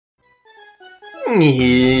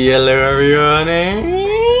Hello everyone, and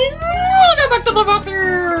welcome back to the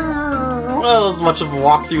walkthrough! Well, as much of a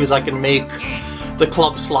walkthrough as I can make the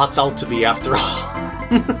club slots out to be, after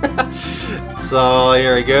all. So,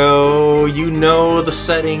 here we go. You know the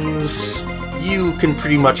settings. You can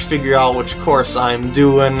pretty much figure out which course I'm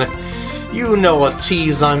doing. You know what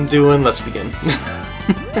tease I'm doing. Let's begin.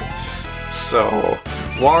 So,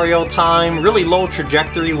 Wario time, really low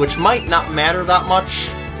trajectory, which might not matter that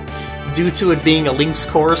much due to it being a Link's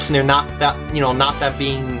course and there not that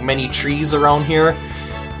being many trees around here.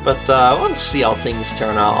 But let's see how things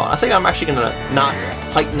turn out. I think I'm actually gonna not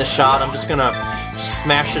heighten the shot. I'm just gonna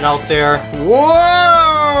smash it out there.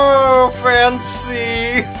 Whoa,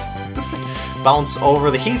 fancy! Bounce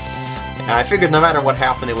over the heath. Yeah, I figured no matter what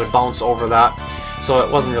happened, it would bounce over that. So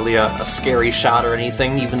it wasn't really a scary shot or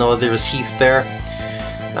anything, even though there was heath there.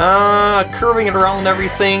 Curving it around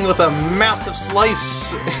everything with a massive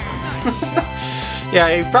slice. Yeah,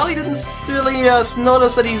 he probably didn't really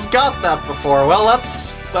notice that he's got that before. Well,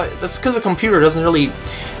 that's because the computer doesn't really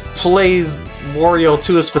play Wario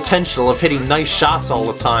to his potential of hitting nice shots all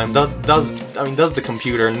the time. Does the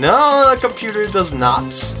computer? No, the computer does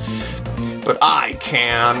not. But I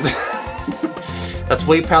can. That's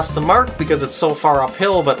way past the mark because it's so far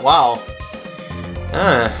uphill, but wow.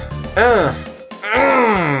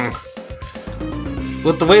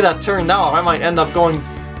 With the way that turned out, I might end up going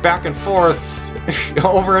back and forth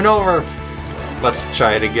over and over. Let's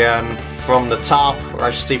try it again. From the top, or I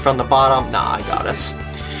should say from the bottom. Nah, I got it.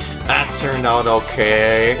 That turned out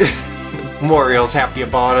okay. Wario's happy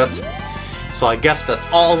about it. So I guess that's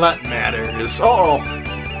all that matters.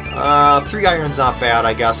 Uh-oh! 3 iron's not bad,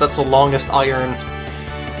 I guess. That's the longest iron.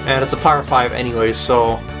 And it's a power 5 anyway,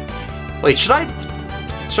 so... Wait, should I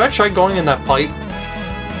try going in that pipe?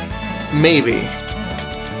 Maybe.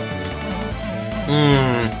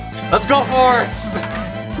 Let's go for it!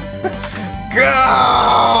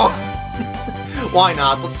 Go! Why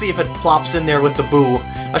not? Let's see if it plops in there with the boo.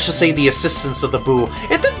 I should say the assistance of the boo.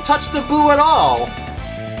 It didn't touch the boo at all!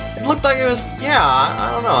 It looked like it was... yeah,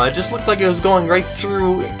 I don't know. It just looked like it was going right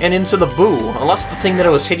through and into the boo. Unless the thing that it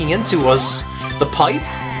was hitting into was the pipe.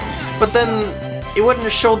 But then it wouldn't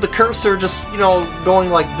have showed the cursor just, you know, going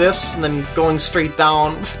like this and then going straight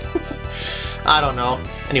down. I don't know.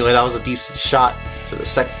 Anyway, that was a decent shot to the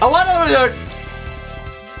second. Oh, what?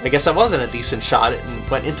 I guess that wasn't a decent shot. It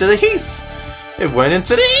went into the heath. It went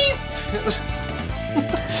into the heath.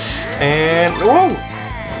 And whoa!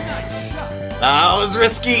 That was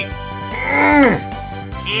risky.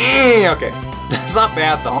 Okay, that's not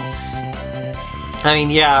bad though. I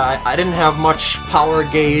mean, yeah, I didn't have much power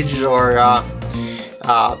gauge or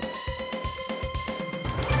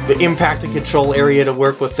the impact and control area to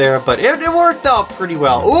work with there, but it worked out pretty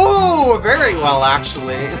well. Ooh, very well,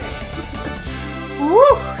 actually.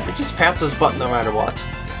 Woo! It just pats his butt no matter what.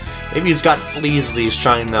 Maybe he's got fleas that he's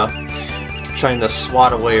trying to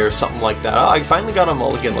swat away or something like that. Oh, I finally got a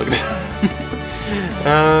mulligan. Look at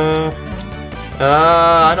that.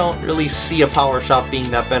 I don't really see a power shot being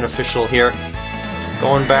that beneficial here.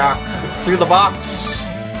 Going back through the box.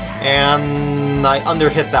 And I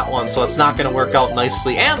underhit that one, so it's not going to work out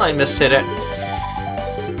nicely. And I mishit it.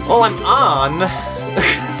 Well, I'm on.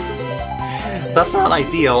 That's not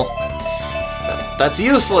ideal. That's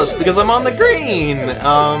useless, because I'm on the green!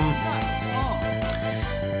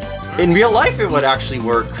 In real life it would actually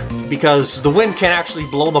work, because the wind can actually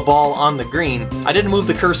blow the ball on the green. I didn't move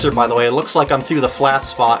the cursor, by the way. It looks like I'm through the flat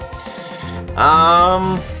spot.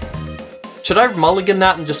 Should I mulligan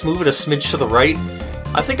that and just move it a smidge to the right?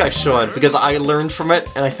 I think I should, because I learned from it,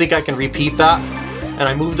 and I think I can repeat that. And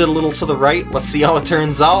I moved it a little to the right. Let's see how it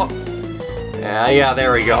turns out. Yeah,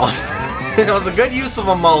 there we go. It was a good use of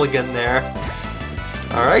a mulligan there.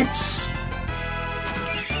 Alright.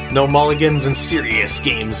 No mulligans in serious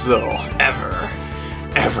games, though. Ever.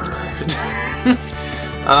 Ever.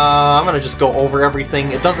 I'm gonna just go over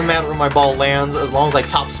everything. It doesn't matter where my ball lands, as long as I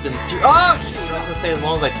topspin through. Oh, shoot! I was gonna say as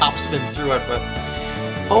long as I topspin through it, but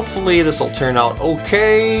hopefully this will turn out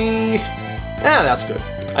okay. Yeah, that's good.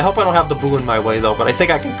 I hope I don't have the boo in my way, though, but I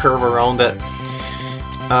think I can curve around it.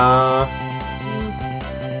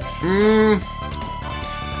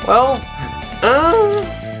 Well...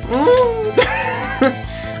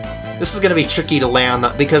 This is gonna be tricky to land,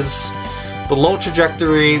 because the low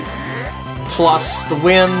trajectory plus the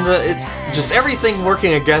wind, it's just everything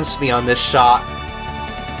working against me on this shot.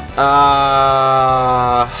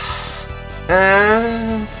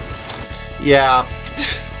 Yeah.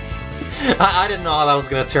 I didn't know how that was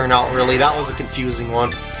gonna turn out, really. That was a confusing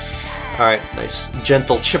one. Alright, nice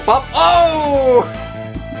gentle chip up. Oh!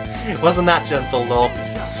 It wasn't that gentle, though.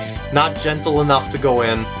 Not gentle enough to go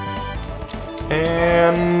in.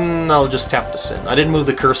 And I'll just tap this in. I didn't move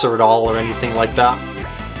the cursor at all or anything like that.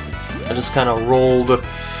 I just kind of rolled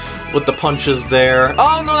with the punches there.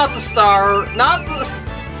 Oh, no, not the star! Not the...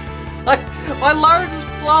 Like, my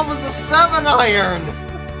largest club was a 7-iron!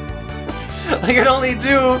 I can only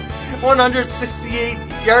do 168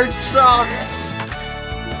 yard shots!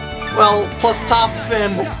 Well, plus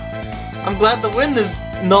topspin. I'm glad the wind is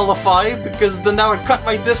nullified, because then that would cut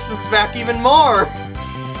my distance back even more!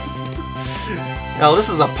 Now, this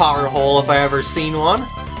is a power hole if I ever seen one.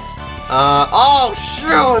 Oh,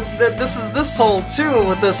 shoot! This is this hole, too,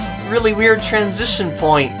 with this really weird transition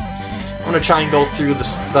point. I'm gonna try and go through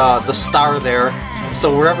the star there,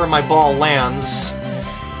 so wherever my ball lands,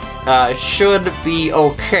 it should be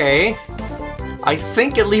okay. I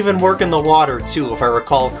think it'll even work in the water, too, if I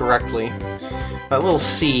recall correctly. But we'll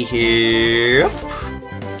see here.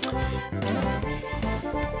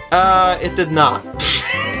 It did not.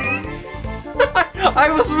 I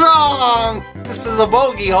was wrong! This is a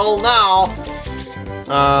bogey hole now!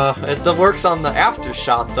 It works on the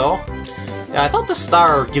aftershot, though. Yeah, I thought the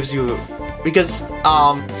star gives you... Because,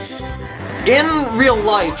 in real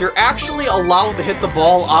life, you're actually allowed to hit the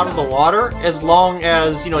ball out of the water as long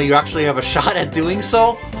as, you know, you actually have a shot at doing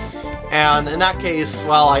so. And in that case,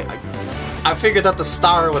 well, I figured that the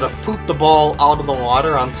star would have pooped the ball out of the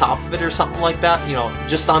water on top of it or something like that, you know,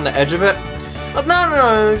 just on the edge of it. But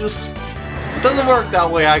no, it just... It doesn't work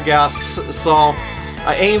that way, I guess. So,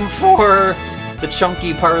 I aim for the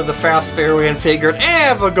chunky part of the fast fairway and figured,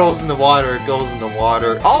 if it goes in the water, it goes in the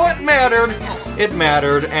water. Oh, it mattered! It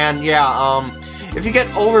mattered, and yeah, if you get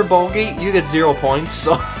over bogey, you get 0 points,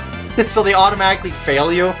 so so they automatically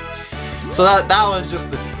fail you. So that was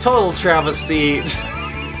just a total travesty.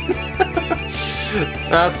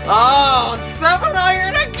 That's... Oh, it's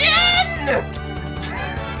 7-iron again!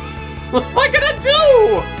 What am I gonna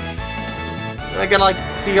do? Am I gonna, like,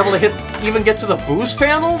 be able to even get to the boost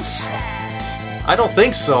panels? I don't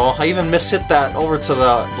think so. I even mishit that over to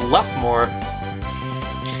the left more.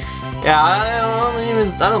 Yeah,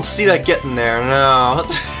 I don't see that getting there, no.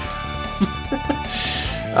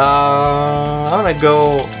 I'm gonna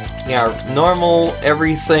go, yeah, normal,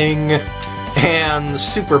 everything, and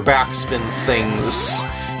super backspin things,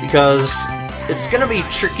 because it's gonna be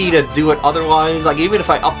tricky to do it otherwise, like, even if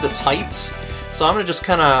I up this height. So I'm gonna just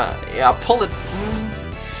kinda, yeah, pull it.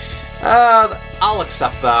 I'll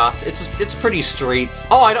accept that. It's pretty straight.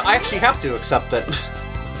 Oh, I actually have to accept it.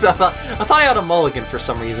 So I thought I had a mulligan for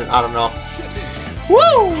some reason. I don't know.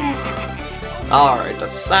 Woo! Alright,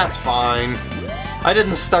 that's fine. I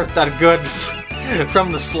didn't start that good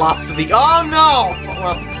from the slots to be... Oh no!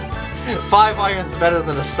 Well, 5 iron's better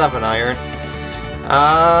than a 7-iron.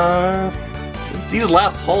 These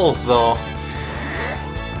last holes, though.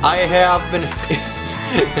 I have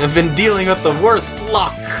been dealing with the worst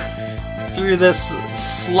luck through this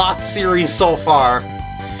slot series so far.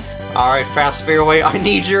 Alright, fast fairway, I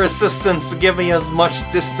need your assistance to give me as much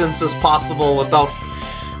distance as possible without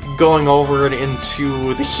going over it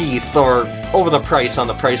into the heath, or over the price on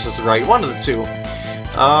The Price is Right. One of the two.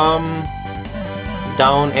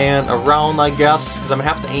 Down and around, I guess, because I'm gonna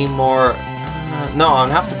have to aim more... no, I'm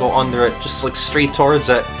gonna have to go under it, just like straight towards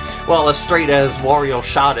it. Well, as straight as Wario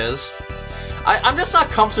shot is. I'm just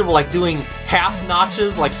not comfortable like doing half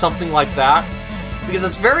notches, like something like that, because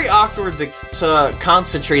it's very awkward to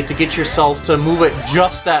concentrate to get yourself to move it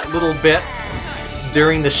just that little bit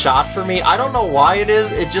during the shot for me. I don't know why it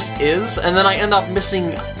is, it just is, and then I end up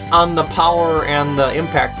missing on the power and the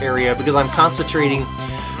impact area because I'm concentrating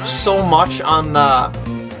so much on the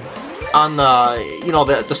you know,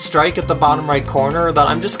 the strike at the bottom right corner that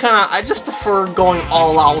I'm just I just prefer going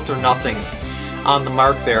all out or nothing on the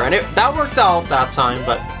mark there, and that worked out that time.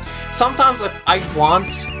 But sometimes I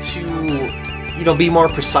want to, you know, be more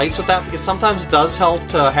precise with that, because sometimes it does help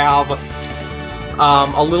to have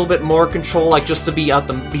a little bit more control, like just to be at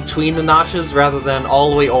the between the notches rather than all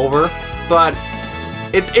the way over. But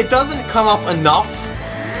it doesn't come up enough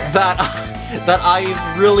that that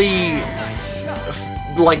I really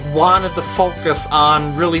like wanted to focus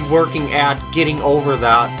on really working at getting over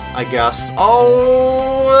that, I guess.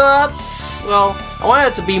 Oh, that's... well, I wanted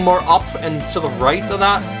it to be more up and to the right of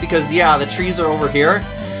that, because, yeah, the trees are over here,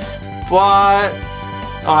 but...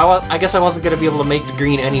 oh, I guess I wasn't going to be able to make the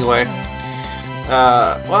green anyway.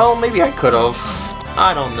 Well, maybe I could have.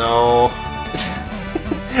 I don't know.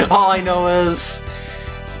 All I know is...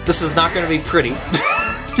 this is not going to be pretty.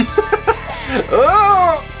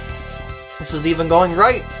 Oh! This is even going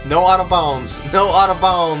right. No out of bounds. No out of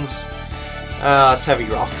bounds. It's heavy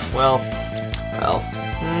rough. Well.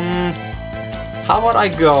 how about I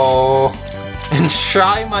go and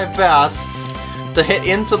try my best to hit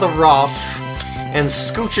into the rough and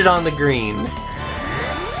scooch it on the green.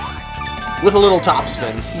 With a little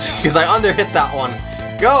topspin, because I underhit that one.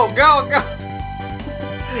 Go, go, go!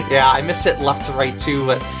 Yeah, I mishit left to right too,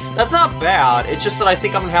 but that's not bad. It's just that I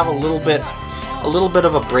think I'm gonna have a little bit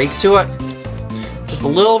of a break to it. Just a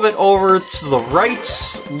little bit over to the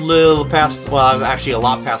right, little past, well, I was actually a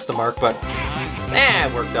lot past the mark, but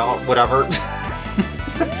it worked out, whatever.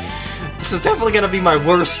 This is definitely gonna be my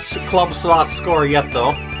worst club slot score yet,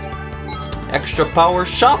 though. Extra power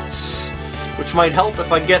shots, which might help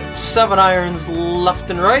if I get 7 irons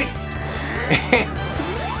left and right.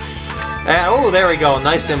 And, oh, there we go,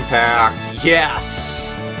 nice impact.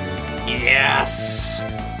 Yes! Yes!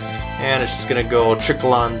 And it's just gonna go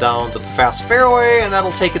trickle on down to the fast fairway, and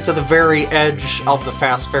that'll take it to the very edge of the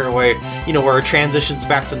fast fairway, you know, where it transitions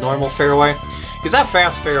back to normal fairway. Because that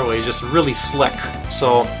fast fairway is just really slick,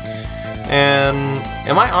 so... And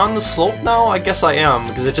am I on the slope now? I guess I am,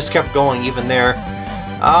 because it just kept going even there.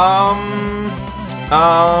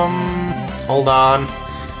 Hold on.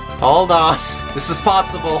 Hold on. This is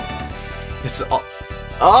possible. It's...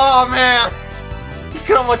 Oh, man! Look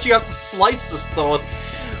at how much you have to slice this, though.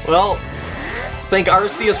 Well, thank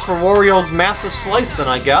Arceus for Wario's massive slice, then,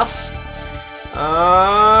 I guess.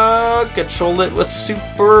 Control it with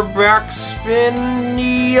super backspin,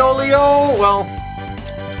 Yolio. Well,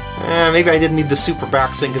 maybe I didn't need the super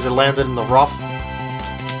backspin because it landed in the rough.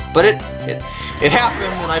 But it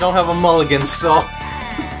happened, and I don't have a mulligan, so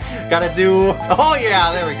gotta do. Oh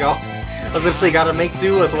yeah, there we go. I was gonna say gotta make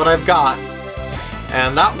do with what I've got,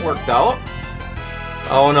 and that worked out.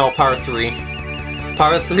 Oh no, par 3.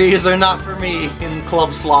 Par 3s are not for me in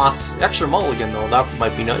club slots. Extra mulligan though, that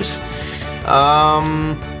might be nice.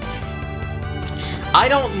 I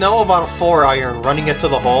don't know about a 4-iron running it to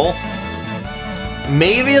the hole.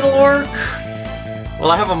 Maybe it'll work?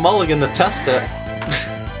 Well, I have a mulligan to test it.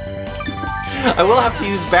 I will have to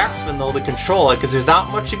use backspin though to control it, because there's not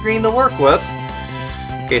much of green to work with.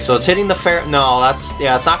 Okay, so it's hitting the fair... No, that's...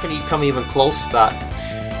 Yeah, it's not going to come even close to that.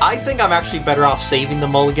 I think I'm actually better off saving the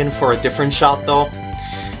mulligan for a different shot though.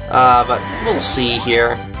 But we'll see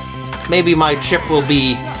here. Maybe my chip will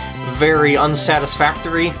be very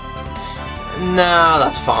unsatisfactory. Nah,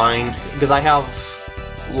 that's fine, because I have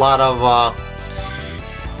a lot of,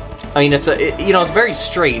 I mean, it's very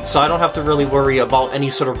straight, so I don't have to really worry about any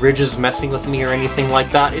sort of ridges messing with me or anything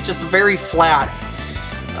like that. It's just a very flat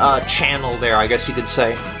channel there, I guess you could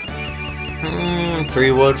say.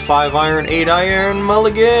 3-wood, 5-iron, 8-iron,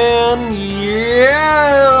 mulligan!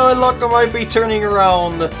 Yeah! My luck might be turning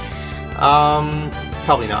around.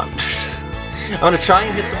 Probably not. I'm gonna try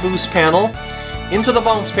and hit the boost panel into the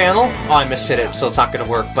bounce panel. Oh, I mishit it, so it's not gonna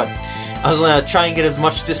work, but I was gonna try and get as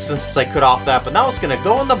much distance as I could off that, but now it's gonna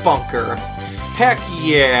go in the bunker. Heck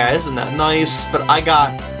yeah, isn't that nice? But I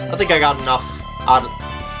think I got enough out of...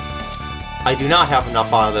 I do not have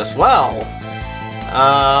enough out of this. Well,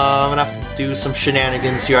 I'm gonna have to do some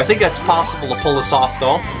shenanigans here. I think that's possible to pull this off,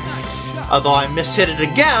 though. Although I mishit it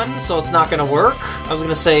again, so it's not gonna work. I was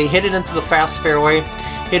gonna say, hit it into the fast fairway,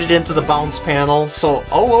 hit it into the bounce panel, so...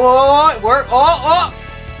 Oh, it worked! Oh!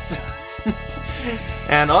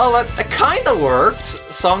 And well, that kind of worked,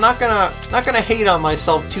 so I'm not gonna hate on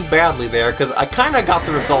myself too badly there, because I kind of got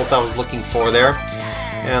the result I was looking for there.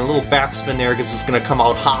 And a little backspin there, because it's gonna come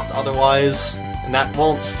out hot otherwise, and that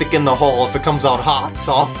won't stick in the hole if it comes out hot.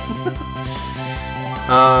 So,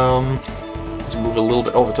 let's move it a little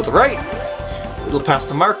bit over to the right, a little past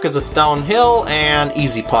the mark because it's downhill, and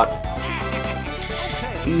easy putt,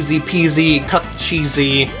 easy peasy, cut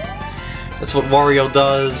cheesy. That's what Wario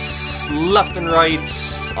does, left and right,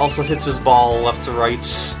 also hits his ball left to right.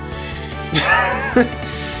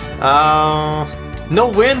 No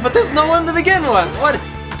win, but there's no win to begin with!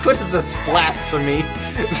 What is this blasphemy?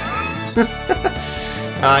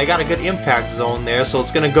 I got a good impact zone there, so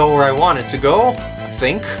it's gonna go where I want it to go, I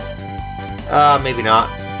think. Maybe not.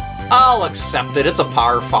 I'll accept it, it's a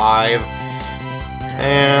par 5.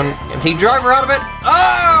 And he drive her out of it?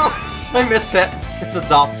 Oh! I miss it. It's a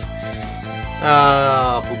duff.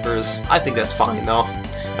 Poopers. I think that's fine, though.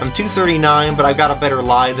 I'm 239, but I got a better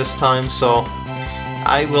lie this time, so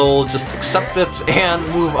I will just accept it and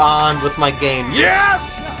move on with my game.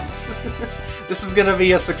 Yes! This is gonna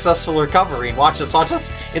be a successful recovery. Watch this, watch this.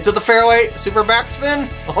 Into the fairway, super backspin.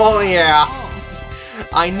 Oh, yeah.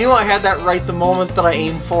 I knew I had that right the moment that I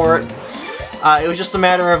aimed for it. It was just a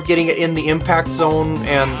matter of getting it in the impact zone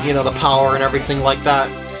and, you know, the power and everything like that.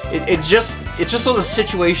 It just was a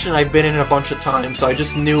situation I've been in a bunch of times, so I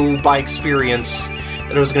just knew by experience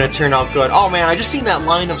that it was going to turn out good. Oh man, I just seen that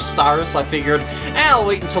line of stars, so I figured, I'll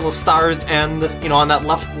wait until the stars end, you know, on that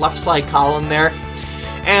left side column there.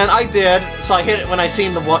 And I did, so I hit it when I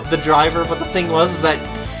seen the driver, but the thing was is that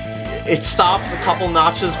it stops a couple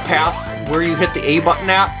notches past where you hit the A button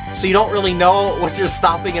at, so you don't really know what you're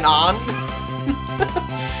stopping it on.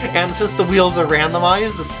 And since the wheels are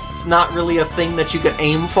randomized, it's not really a thing that you can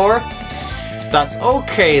aim for. That's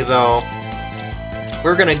okay, though.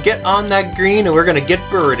 We're gonna get on that green and we're gonna get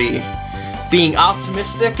birdie. Being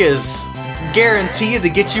optimistic is guaranteed to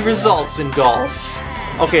get you results in golf.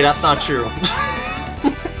 Okay, that's not true.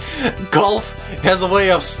 Golf has a way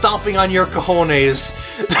of stomping on your cojones.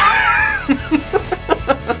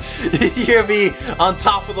 You'll be on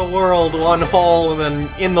top of the world one hole and then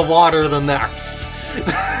in the water the next.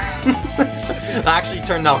 That actually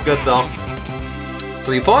turned out good though.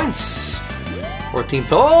 3 points. 14th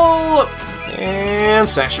hole. And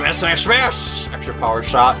smash, smash, smash, smash! Extra power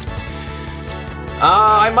shot.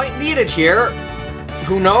 I might need it here.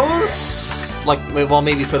 Who knows? Like, well,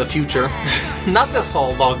 maybe for the future. Not this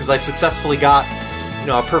hole though, because I successfully got, you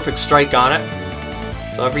know, a perfect strike on it.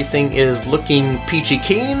 So everything is looking peachy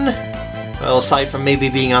keen. Well, aside from maybe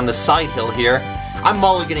being on the side hill here, I'm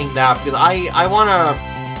mulliganing that because I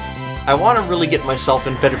wanna really get myself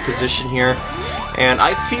in better position here. And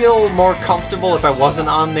I feel more comfortable if I wasn't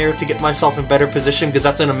on there to get myself in better position because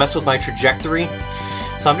that's gonna mess with my trajectory.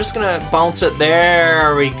 So I'm just gonna bounce it.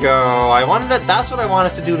 There we go. That's what I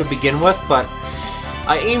wanted to do to begin with, but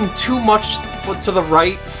I aimed too much to the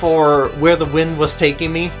right for where the wind was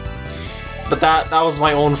taking me. But that was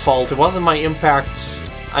my own fault. It wasn't my impact.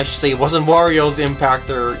 I should say it wasn't Wario's impact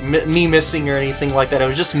or me missing or anything like that. It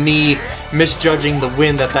was just me misjudging the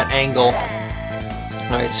wind at that angle.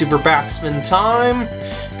 Alright, super backspin time,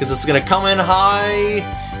 because it's going to come in high,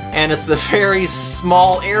 and it's a very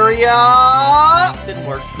small area. Didn't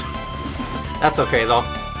work. That's okay, though.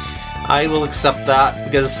 I will accept that,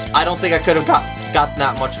 because I don't think I could have gotten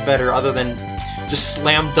that much better other than just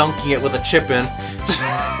slam dunking it with a chip in.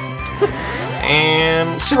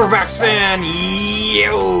 And super backspin!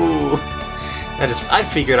 Yo! I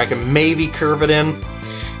figured I could maybe curve it in,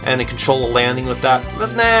 and then control the landing with that,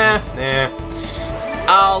 but nah.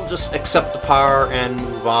 I'll just accept the par and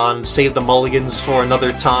move on, save the mulligans for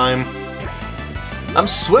another time. I'm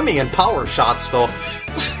swimming in power shots, though.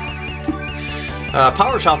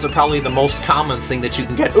 Power shots are probably the most common thing that you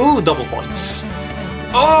can get. Ooh, double points.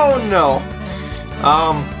 Oh, no.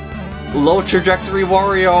 Low trajectory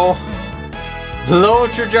Wario. Low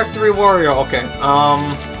trajectory Wario. Okay.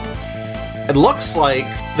 It looks like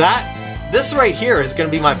this right here is going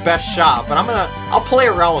to be my best shot, but I'll play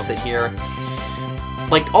around with it here.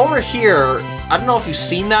 Like, over here, I don't know if you've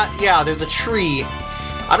seen that. Yeah, there's a tree.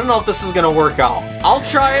 I don't know if this is going to work out. I'll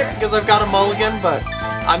try it because I've got a mulligan, but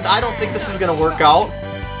I don't think this is going to work out.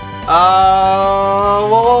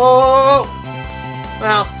 Whoa.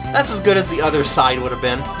 Well, that's as good as the other side would have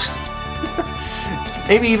been.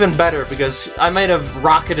 Maybe even better, because I might have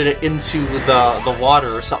rocketed it into the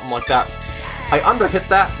water or something like that. I underhit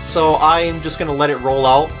that, so I'm just going to let it roll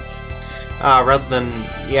out. Rather than,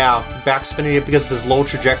 yeah, backspinning it because of his low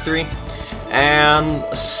trajectory. And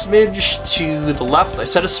a smidge to the left. I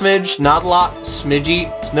said a smidge, not a lot. Smidgy.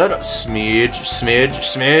 No, smidge.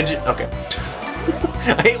 Okay.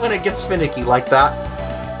 I hate when it gets finicky like that.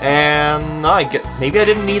 And maybe I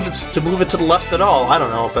didn't need to move it to the left at all. I don't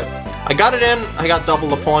know, but I got it in. I got double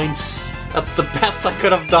the points. That's the best I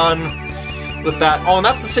could have done with that. Oh, and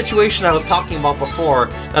that's the situation I was talking about before.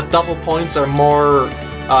 That double points are more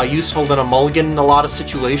useful than a mulligan in a lot of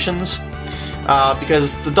situations,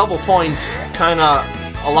 because the double points kind of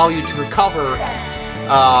allow you to recover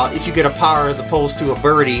if you get a par as opposed to a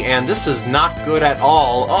birdie, and this is not good at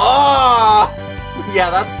all. Oh! Yeah,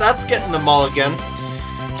 that's getting the mulligan.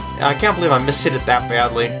 I can't believe I mishit it that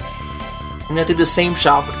badly. I'm gonna do the same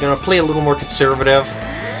shot, but gonna play a little more conservative.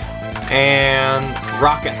 And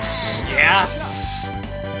rockets. Yes!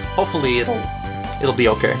 Hopefully it'll be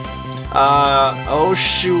okay. Oh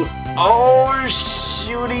shoot. Oh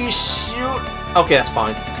shooty shoot. Okay, that's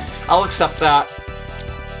fine. I'll accept that,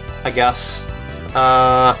 I guess.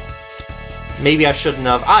 Maybe I shouldn't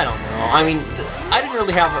have. I don't know. I mean, I didn't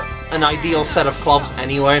really have an ideal set of clubs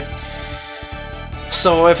anyway.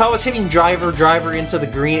 So if I was hitting driver into the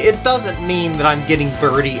green, it doesn't mean that I'm getting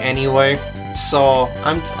birdie anyway. So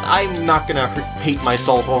I'm not gonna hate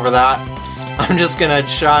myself over that. I'm just gonna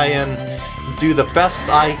try and do the best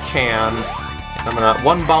I can. I'm gonna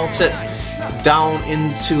one bounce it down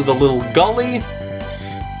into the little gully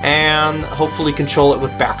and hopefully control it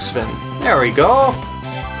with backspin. There we go.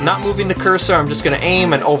 I'm not moving the cursor, I'm just gonna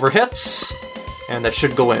aim and overhits. and that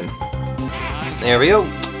should go in. There we go.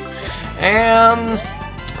 And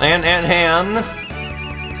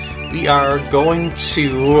we are going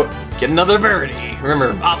to get another birdie.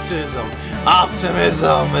 Remember, optimism.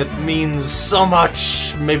 Optimism, it means so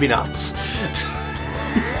much. Maybe not.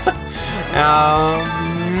 Yo!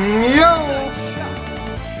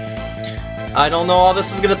 I don't know how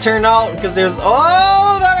this is gonna turn out, because there's...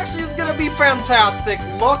 Oh, that actually is gonna be fantastic!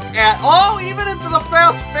 Look at... Oh, even into the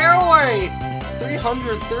fast fairway!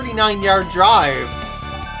 339-yard drive.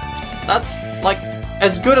 That's, like,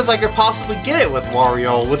 as good as I could possibly get it with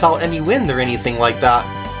Wario, without any wind or anything like that.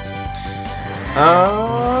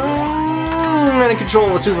 I'm gonna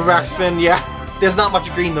control with super backspin, yeah. There's not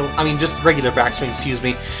much green though, I mean just regular backspin, excuse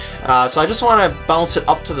me. So I just want to bounce it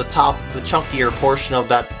up to the top, the chunkier portion of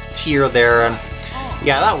that tier there, and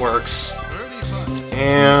yeah, that works.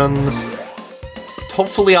 And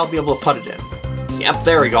hopefully I'll be able to put it in. Yep,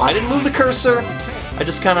 there we go. I didn't move the cursor, I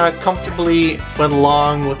just kind of comfortably went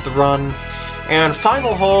along with the run. And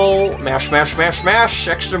final hole, mash, mash, mash, mash,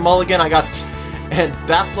 extra mulligan, I got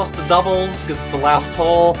that plus the doubles, because it's the last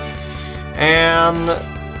hole. And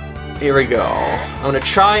here we go. I'm gonna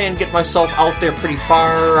try and get myself out there pretty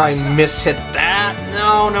far. I mishit that.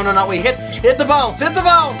 No, wait, hit the bounce, hit the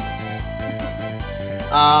bounce!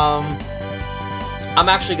 I'm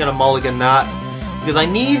actually gonna mulligan that, because I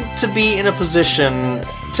need to be in a position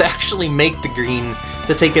to actually make the green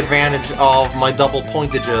to take advantage of my double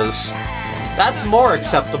pointages. That's more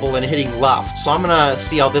acceptable than hitting left, so I'm gonna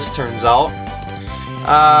see how this turns out.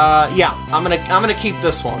 Yeah, I'm gonna keep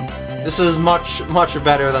this one. This is much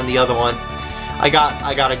better than the other one. I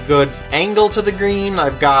got a good angle to the green. I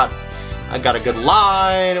got a good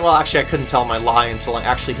lie. Well, actually, I couldn't tell my lie until I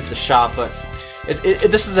actually hit the shot. But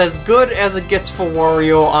this is as good as it gets for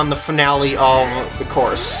Wario on the finale of the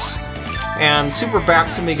course. And super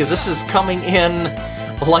backs to me because this is coming in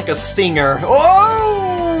like a stinger.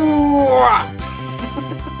 Oh!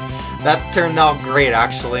 That turned out great,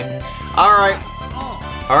 actually. All right.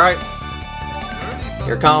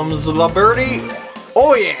 Here comes the birdie.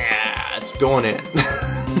 Oh yeah, it's going in.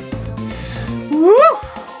 Woo!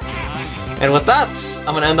 And with that,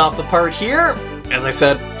 I'm gonna end off the part here. As I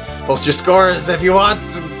said, post your scores if you want.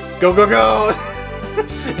 Go, go, go!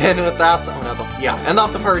 And with that, I'm gonna end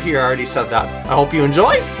off the part here. I already said that. I hope you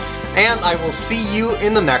enjoy, and I will see you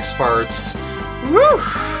in the next parts. Woo!